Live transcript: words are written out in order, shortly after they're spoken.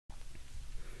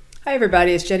Hi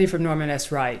everybody, it's Jenny from Norman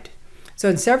S. Wright. So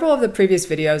in several of the previous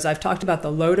videos I've talked about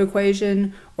the load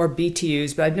equation or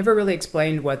BTUs, but I've never really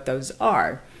explained what those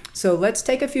are. So let's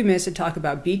take a few minutes to talk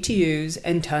about BTUs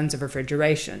and tons of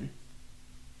refrigeration.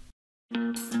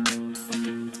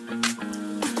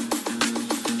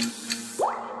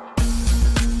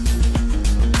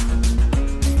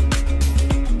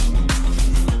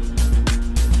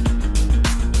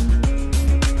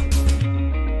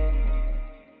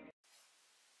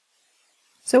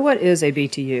 So what is a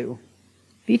BTU?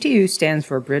 BTU stands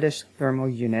for British Thermal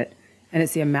Unit, and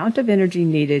it's the amount of energy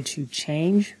needed to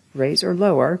change, raise or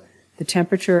lower, the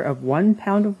temperature of 1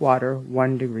 pound of water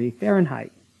 1 degree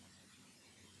Fahrenheit.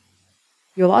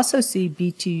 You'll also see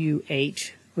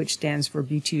BTUH, which stands for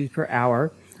BTUs per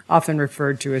hour, often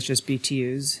referred to as just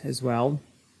BTUs as well.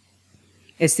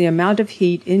 It's the amount of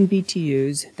heat in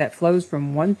BTUs that flows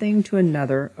from one thing to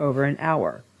another over an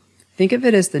hour. Think of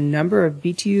it as the number of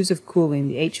BTUs of cooling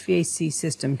the HVAC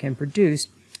system can produce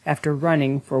after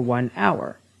running for 1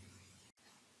 hour.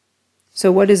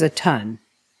 So what is a ton?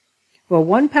 Well,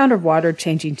 1 pound of water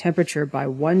changing temperature by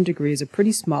 1 degree is a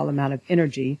pretty small amount of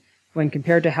energy when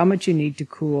compared to how much you need to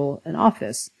cool an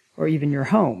office or even your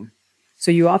home. So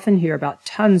you often hear about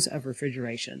tons of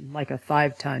refrigeration, like a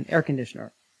 5-ton air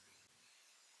conditioner.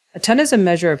 A ton is a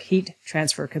measure of heat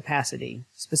transfer capacity.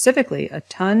 Specifically, a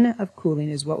ton of cooling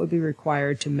is what would be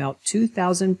required to melt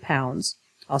 2,000 pounds,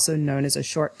 also known as a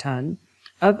short ton,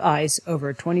 of ice over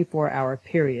a 24-hour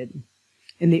period.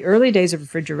 In the early days of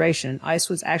refrigeration, ice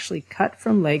was actually cut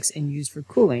from lakes and used for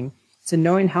cooling, so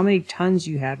knowing how many tons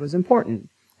you had was important,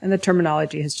 and the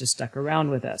terminology has just stuck around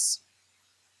with us.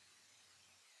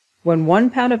 When 1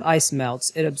 pound of ice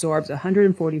melts, it absorbs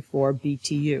 144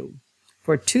 BTU.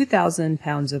 For 2,000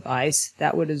 pounds of ice,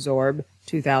 that would absorb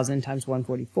 2,000 times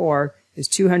 144 is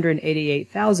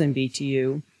 288,000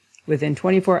 BTU within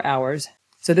 24 hours.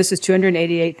 So this is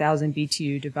 288,000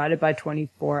 BTU divided by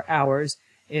 24 hours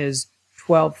is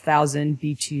 12,000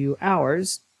 BTU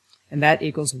hours, and that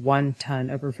equals 1 ton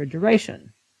of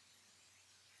refrigeration.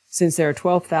 Since there are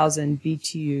 12,000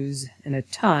 BTUs in a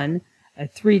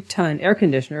 3-ton air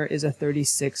conditioner is a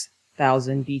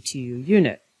 36,000 BTU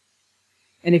unit.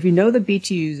 And if you know the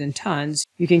BTUs in tons,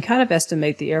 you can kind of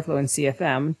estimate the airflow in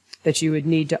CFM that you would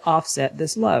need to offset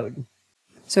this load.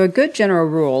 So a good general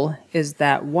rule is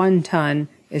that 1 ton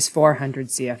is 400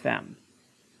 CFM.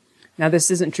 Now this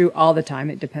isn't true all the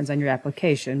time, it depends on your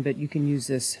application, but you can use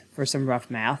this for some rough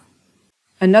math.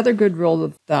 Another good rule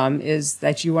of thumb is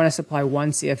that you want to supply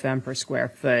 1 CFM per square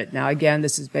foot. Now again,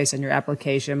 this is based on your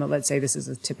application, but let's say this is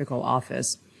a typical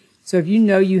office. So if you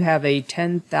know you have a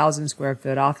 10,000 square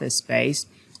foot office space,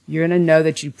 you're going to know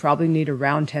that you probably need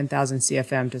around 10,000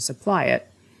 CFM to supply it.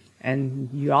 And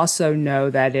you also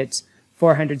know that it's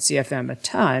 400 CFM a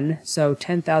ton, so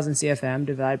 10,000 CFM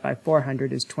divided by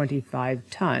 400 is 25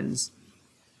 tons.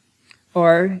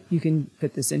 Or you can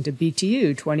put this into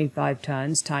BTU, 25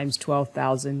 tons times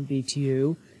 12,000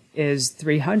 BTU is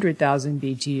 300,000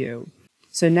 BTU.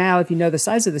 So now if you know the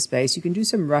size of the space, you can do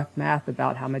some rough math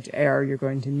about how much air you're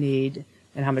going to need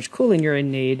and how much cooling you're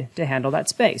in need to handle that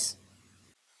space.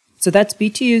 So that's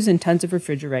BTUs and tons of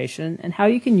refrigeration and how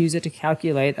you can use it to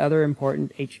calculate other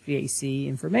important HVAC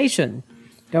information.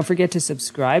 Don't forget to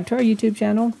subscribe to our YouTube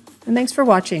channel, and thanks for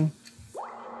watching.